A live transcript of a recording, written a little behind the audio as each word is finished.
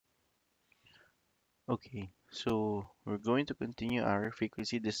Okay, so we're going to continue our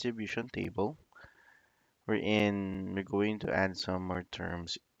frequency distribution table, wherein we're going to add some more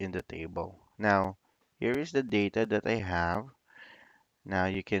terms in the table. Now, here is the data that I have. Now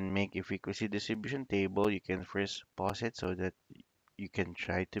you can make a frequency distribution table. You can first pause it so that you can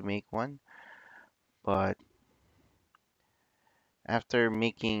try to make one. But after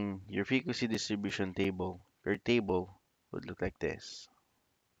making your frequency distribution table, your table would look like this.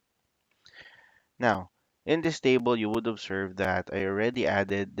 Now, in this table, you would observe that I already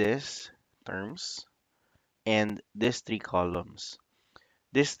added this terms and these three columns.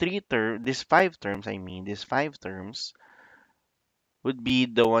 These five terms, these five terms would be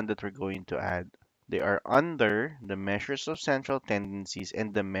the one that we're going to add. They are under the measures of central tendencies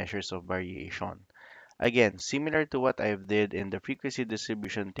and the measures of variation. Again, similar to what I've did in the frequency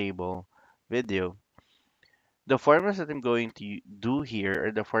distribution table video, the formulas that I'm going to do here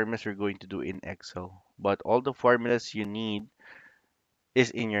are the formulas we're going to do in Excel. But all the formulas you need is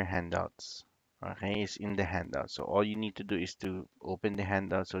in your handouts. Okay, it's in the handout. So all you need to do is to open the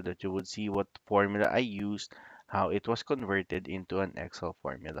handout so that you would see what formula I used, how it was converted into an Excel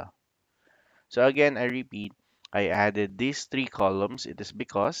formula. So again, I repeat, I added these three columns. It is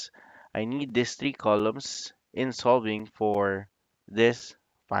because I need these three columns in solving for this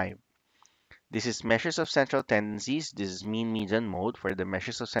five. This is measures of central tendencies. This is mean, median, mode for the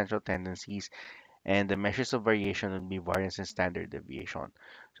measures of central tendencies. And the measures of variation would be variance and standard deviation.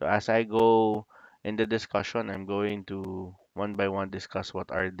 So as I go in the discussion, I'm going to one by one discuss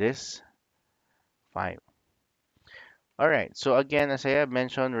what are these five. All right, so again, as I have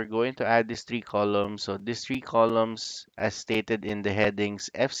mentioned, we're going to add these three columns. So these three columns, as stated in the headings,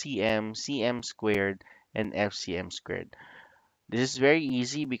 FCM, CM squared, and FCM squared. This is very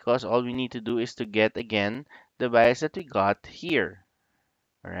easy because all we need to do is to get, again, the values that we got here.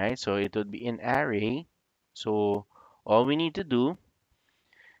 All right, so it would be an array. So all we need to do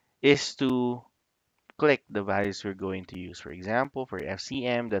is to click the values we're going to use. For example, for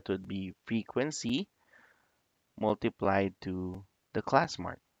FCM, that would be frequency multiplied to the class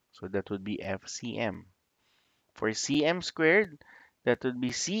mark. So that would be FCM. For CM squared, that would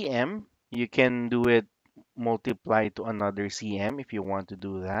be CM. You can do it multiplied to another CM if you want to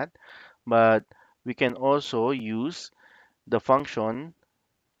do that. But we can also use the function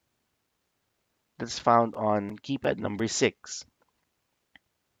that's found on keypad number 6.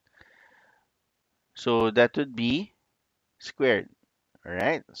 So that would be squared. All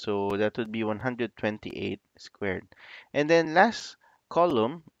right, so that would be 128 squared. And then last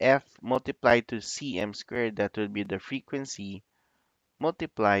column, F multiplied to Cm squared, that would be the frequency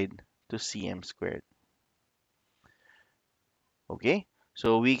multiplied to Cm squared. Okay,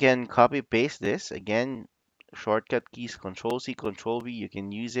 so we can copy paste this. Again, shortcut keys, Control C, Control V. You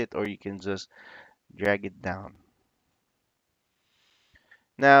can use it or you can just drag it down.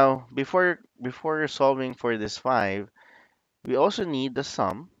 Now, before solving for this 5, we also need the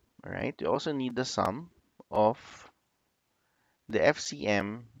sum, all right? We also need the sum of the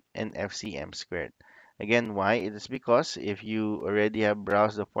FCM and FCM squared. Again, why? It is because if you already have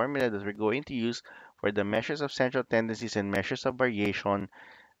browsed the formula that we're going to use for the measures of central tendencies and measures of variation,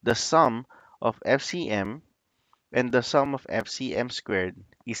 the sum of FCM and the sum of FCM squared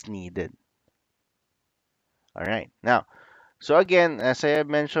is needed. All right. Now, so again, as I have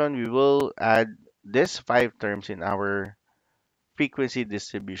mentioned, we will add these 5 terms in our frequency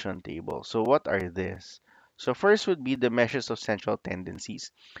distribution table. So what are these? So first would be the measures of central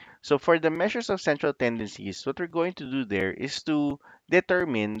tendencies. So for the measures of central tendencies, what we're going to do there is to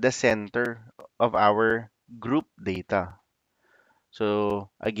determine the center of our group data. So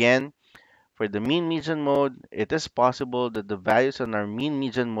again, for the mean median mode, it is possible that the values on our mean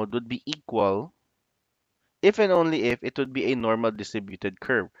median mode would be equal if and only if it would be a normal distributed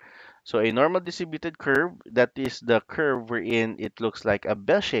curve. So a normal distributed curve, that is the curve wherein it looks like a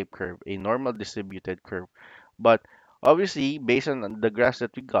bell-shaped curve, a normal distributed curve. But obviously, based on the graphs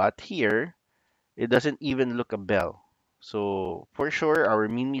that we got here, it doesn't even look a bell. So for sure, our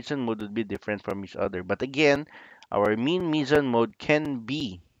mean median mode would be different from each other. But again, our mean median mode can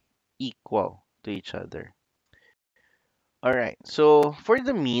be equal to each other. All right, so for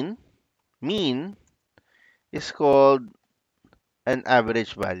the mean is called an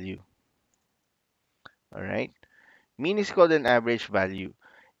average value. All right. Mean is called an average value.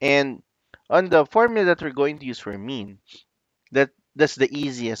 And on the formula that we're going to use for mean, that's the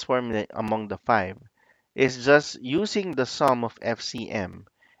easiest formula among the 5, is just using the sum of FCM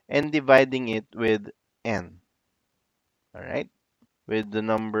and dividing it with n, all right, with the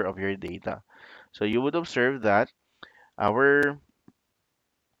number of your data. So you would observe that our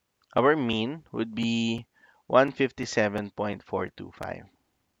our mean would be 157.425.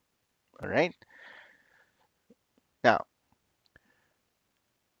 All right. Now,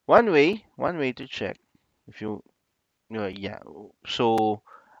 one way to check if you, yeah. So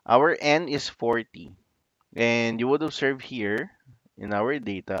our n is 40, and you would observe here in our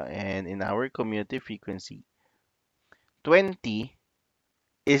data and in our community frequency, 20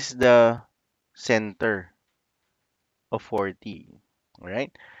 is the center of 40. All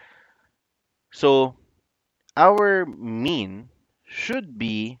right. So our mean should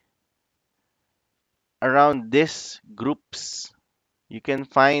be around these groups. You can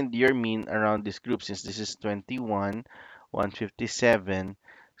find your mean around this group since this is 21, 157.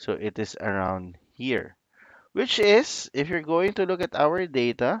 So it is around here, which is, if you're going to look at our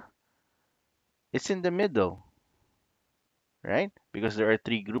data, it's in the middle, right? Because there are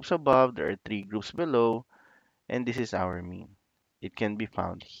three groups above, there are three groups below, and this is our mean. It can be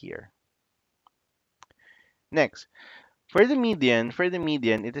found here. Next, for the median,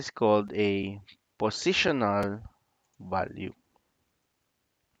 it is called a positional value.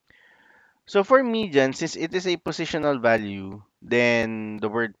 So for median, since it is a positional value, then the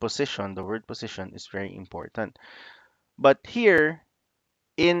word position is very important. But here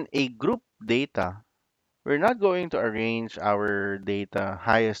in a group data, we're not going to arrange our data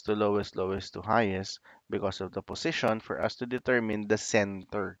highest to lowest, lowest to highest because of the position for us to determine the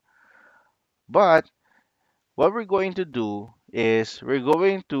center. But what we're going to do is we're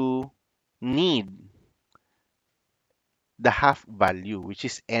going to need the half value, which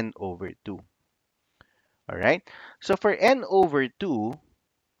is n over 2. All right. So for n over 2,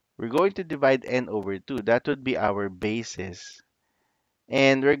 we're going to divide n over 2. That would be our basis.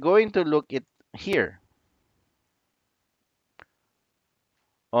 And we're going to look it here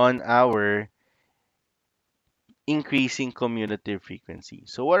on our increasing cumulative frequency.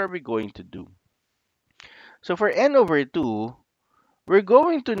 So what are we going to do? So for n over 2, we're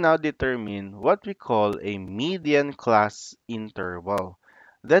going to now determine what we call a median class interval.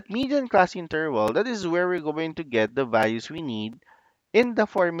 That median class interval, that is where we're going to get the values we need in the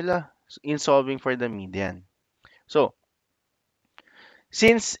formula in solving for the median. So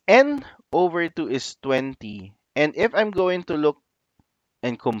since n over 2 is 20, and if I'm going to look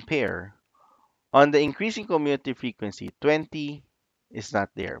and compare on the increasing community frequency, 20 is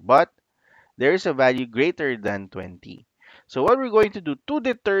not there, but there is a value greater than 20. So what we're going to do to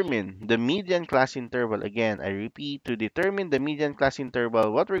determine the median class interval, again, I repeat, to determine the median class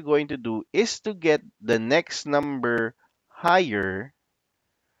interval, what we're going to do is to get the next number higher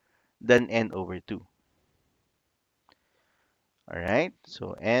than n over 2. All right,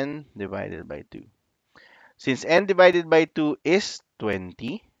 so n divided by 2. Since n divided by 2 is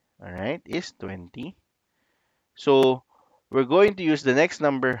 20, all right, is 20. So we're going to use the next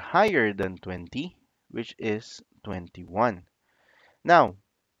number higher than 20, which is 21. Now,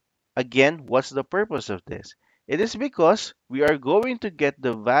 again, what's the purpose of this? It is because we are going to get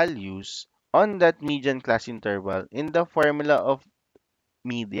the values on that median class interval in the formula of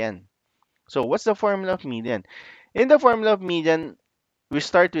median. So what's the formula of median? In the formula of median, we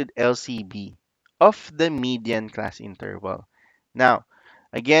start with LCB of the median class interval. Now,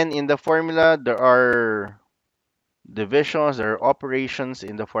 again, in the formula, there are divisions, there are operations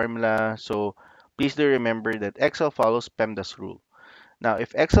in the formula. So please do remember that Excel follows PEMDAS rule. Now,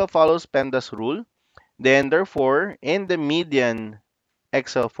 if Excel follows PEMDAS rule, then therefore, in the median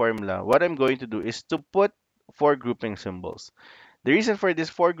Excel formula, what I'm going to do is to put four grouping symbols. The reason for this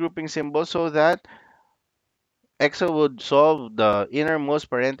four grouping symbols so that Excel would solve the innermost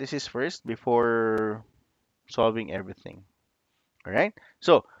parentheses first before solving everything. All right.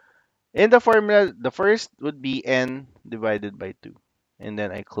 So in the formula, the first would be n divided by 2. And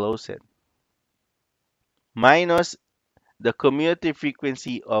then I close it. Minus the cumulative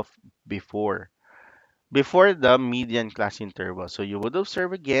frequency of before. Before the median class interval. So you would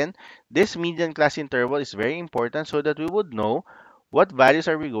observe again, this median class interval is very important so that we would know what values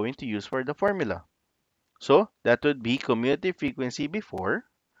are we going to use for the formula. So that would be cumulative frequency before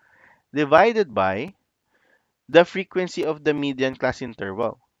divided by the frequency of the median class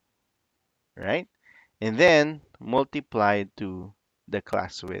interval, right? And then multiplied to the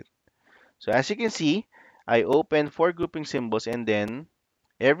class width. So as you can see, I opened four grouping symbols and then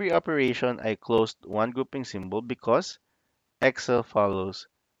every operation I closed one grouping symbol because Excel follows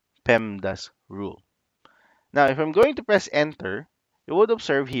PEMDAS rule. Now, if I'm going to press enter, you would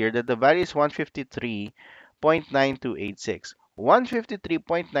observe here that the value is 153.9286.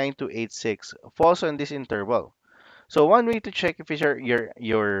 153.9286 falls on this interval. So one way to check if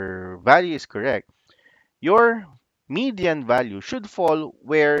your value is correct, your median value should fall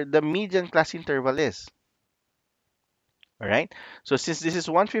where the median class interval is. All right. So since this is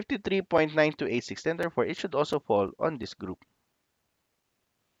 153.9286, then therefore it should also fall on this group.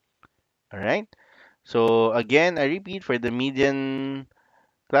 All right. So again, I repeat, for the median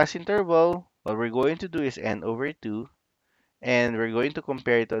class interval, what we're going to do is n over 2, and we're going to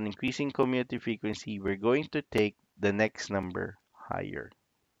compare it on increasing cumulative frequency. We're going to take the next number higher.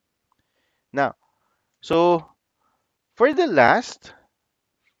 Now, so for the last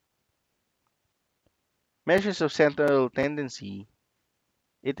measures of central tendency,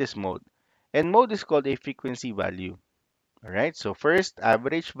 it is mode. And mode is called a frequency value. All right, so first,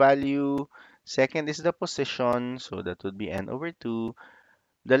 average value. Second is the position, so that would be n over 2.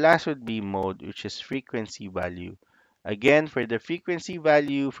 The last would be mode, which is frequency value. Again, for the frequency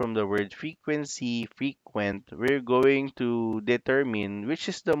value, from the word frequency, frequent, we're going to determine which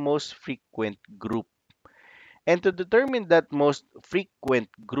is the most frequent group. And to determine that most frequent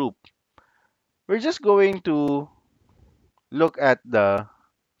group, we're just going to look at the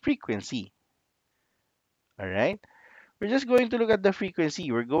frequency. All right? We're just going to look at the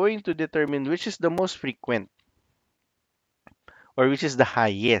frequency. We're going to determine which is the most frequent, or which is the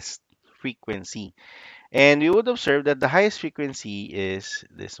highest frequency. And we would observe that the highest frequency is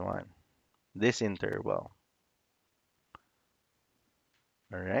this one, this interval.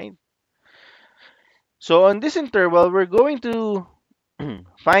 All right. So on this interval, we're going to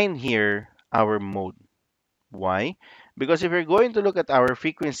find here our mode. Why? Because if we're going to look at our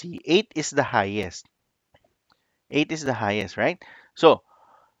frequency, 8 is the highest. 8 is the highest, right? So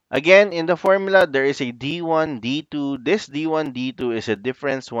again, in the formula, there is a D1, D2. This D1, D2 is a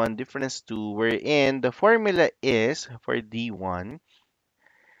difference 1, difference 2, wherein the formula is for D1,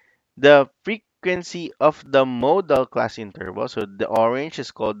 the frequency of the modal class interval. So the orange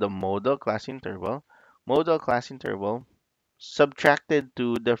is called the modal class interval. Modal class interval subtracted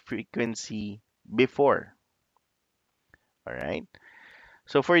to the frequency before. All right.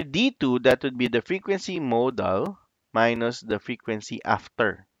 So for D2, that would be the frequency modal minus the frequency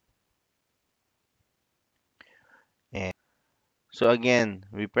after. And so again,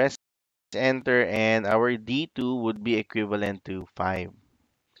 we press enter and our D2 would be equivalent to 5.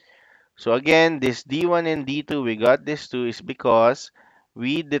 So again, this D1 and D2, we got this 2 is because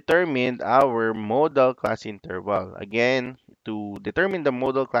we determined our modal class interval. Again, to determine the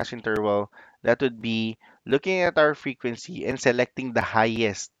modal class interval, that would be looking at our frequency and selecting the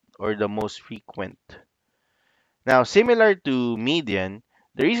highest or the most frequent. Now, similar to median,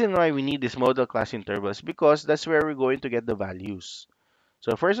 the reason why we need this modal class interval is because that's where we're going to get the values.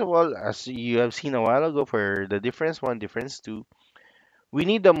 So first of all, as you have seen a while ago for the difference 1, difference 2, we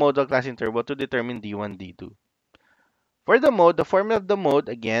need the modal class interval to determine D1, D2. For the mode, the formula of the mode,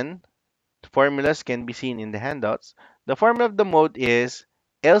 again, formulas can be seen in the handouts. The formula of the mode is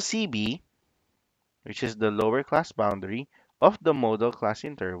LCB, which is the lower class boundary of the modal class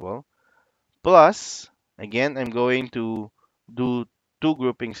interval, plus, again, I'm going to do two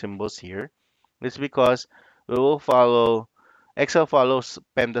grouping symbols here. It's because we will follow, Excel follows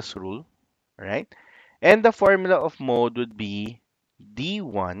PEMDAS rule, right? And the formula of mode would be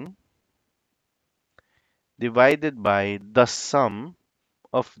D1 divided by the sum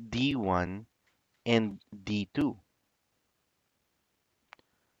of D1 and D2.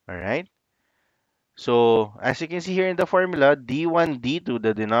 All right. So as you can see here in the formula, D1, D2,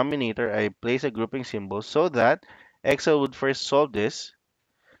 the denominator, I place a grouping symbol so that Excel would first solve this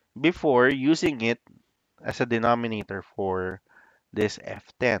before using it as a denominator for this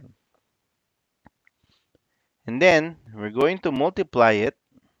F10. And then we're going to multiply it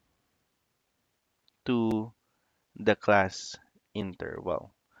to the class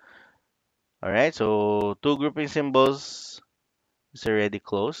interval. All right, so two grouping symbols is already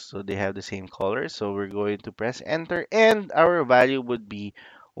closed, so they have the same color. So we're going to press enter, and our value would be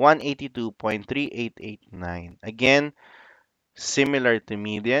 182.3889. Again, similar to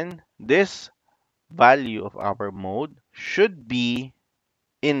median, this value of our mode should be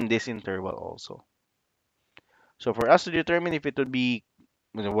in this interval also. So for us to determine if it would be,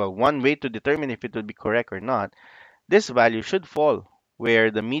 well, one way to determine if it would be correct or not, this value should fall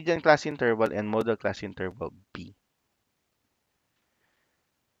where the median class interval and modal class interval be.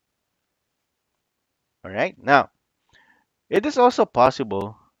 All right. Now, it is also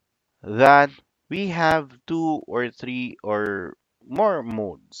possible that we have two or three or more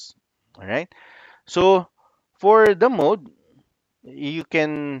modes. All right. So for the mode, you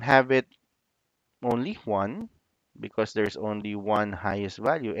can have it only one because there's only one highest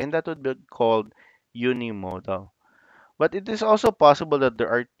value, and that would be called unimodal. But it is also possible that there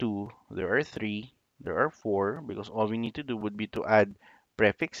are two, there are three, There are four because all we need to do would be to add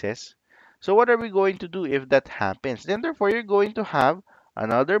prefixes. So what are we going to do if that happens? Then therefore you're going to have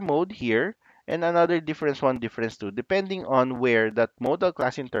another mode here and another difference one, difference two, depending on where that modal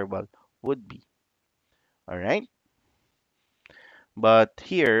class interval would be. All right. But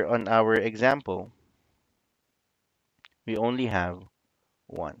here on our example, we only have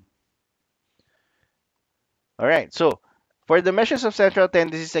one. All right. So for the measures of central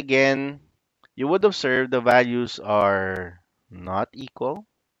tendencies, again, you would observe the values are not equal.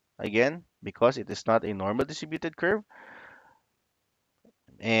 Again, because it is not a normal distributed curve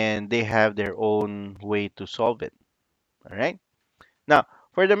and they have their own way to solve it. All right. Now,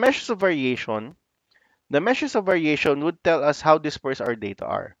 for the measures of variation, the measures of variation would tell us how dispersed our data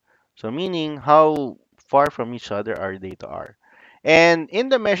are. So, meaning how far from each other our data are. And in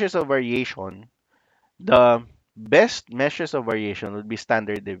the measures of variation, the best measures of variation would be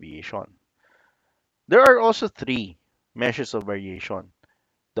standard deviation. There are also three measures of variation.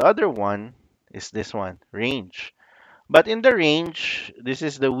 The other one is this one, range. But in the range, this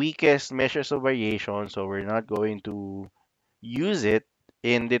is the weakest measures of variation, so we're not going to use it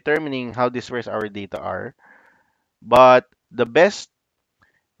in determining how dispersed our data are. But the best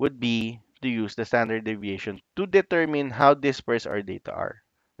would be to use the standard deviation to determine how dispersed our data are.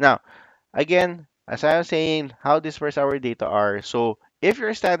 Now, again, as I was saying, how dispersed our data are. So if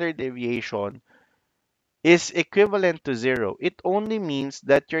your standard deviation is equivalent to zero, it only means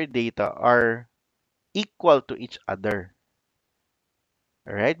that your data are equal to each other.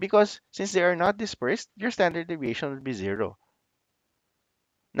 All right, because since they are not dispersed, your standard deviation will be zero.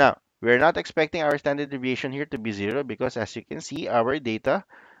 Now, we're not expecting our standard deviation here to be zero because as you can see, our data,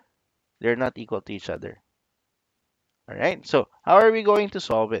 they're not equal to each other. All right, so how are we going to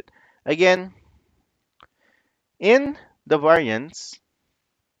solve it? Again, in the variance,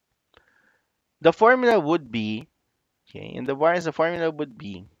 the formula would be, okay, in the variance, the formula would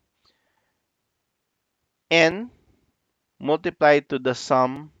be n multiplied to the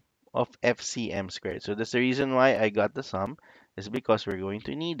sum of FCM squared. So that's the reason why I got the sum, is because we're going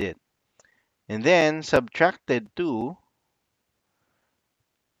to need it. And then subtracted to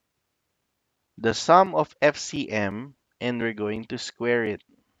the sum of FCM, and we're going to square it.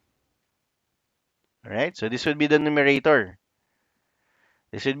 All right, so this would be the numerator.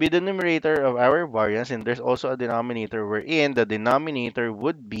 This would be the numerator of our variance, and there's also a denominator wherein the denominator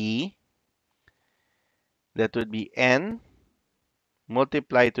would be, that would be n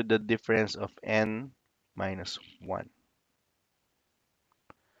multiplied to the difference of n minus 1.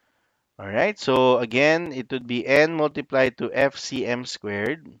 All right, so again, it would be n multiplied to FCM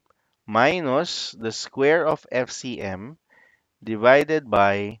squared minus the square of FCM divided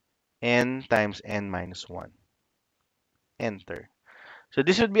by n times n minus 1. Enter. So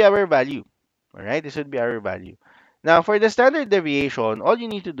this would be our value. All right, this would be our value. Now, for the standard deviation, all you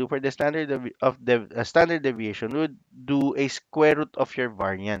need to do for the standard deviation would do a square root of your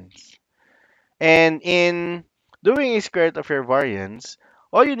variance. And in doing a square root of your variance,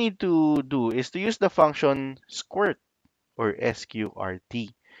 all you need to do is to use the function squirt or sqrt.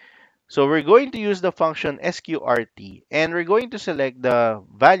 So we're going to use the function sqrt, and we're going to select the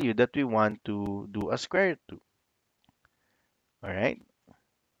value that we want to do a square root to. All right,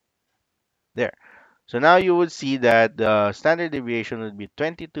 there. So now you would see that the standard deviation would be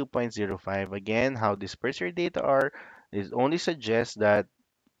 22.05. Again, how dispersed your data are, it only suggests that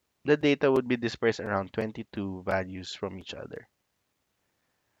the data would be dispersed around 22 values from each other.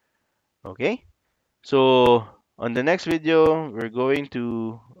 Okay, so on the next video, we're going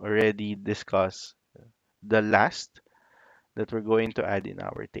to already discuss the last that we're going to add in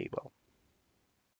our table.